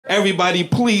Everybody,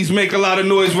 please make a lot of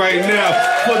noise right now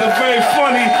for the very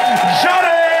funny Jatty!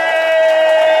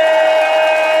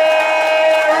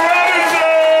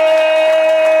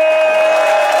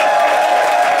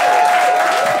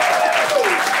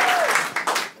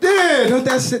 Don't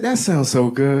that sounds so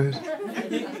good.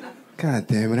 God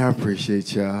damn it, I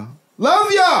appreciate y'all.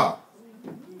 Love y'all!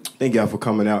 Thank y'all for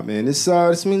coming out, man. This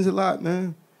means a lot,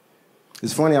 man.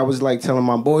 It's funny, I was like telling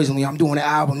my boys, I'm doing an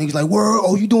album. Niggas like, word,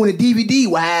 oh, you doing a DVD?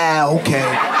 Wow, okay.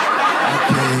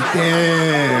 Okay,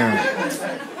 damn.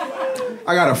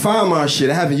 I gotta find my shit.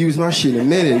 I haven't used my shit in a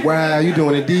minute. Wow, you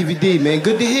doing a DVD, man.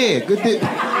 Good to hear, good to...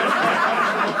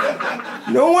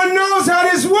 No one knows how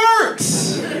this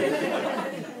works.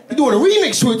 You doing a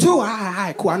remix to it too? All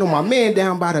right, cool. I know my man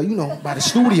down by the, by the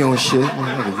studio and shit.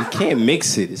 You can't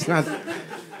mix it. It's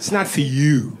not for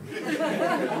you.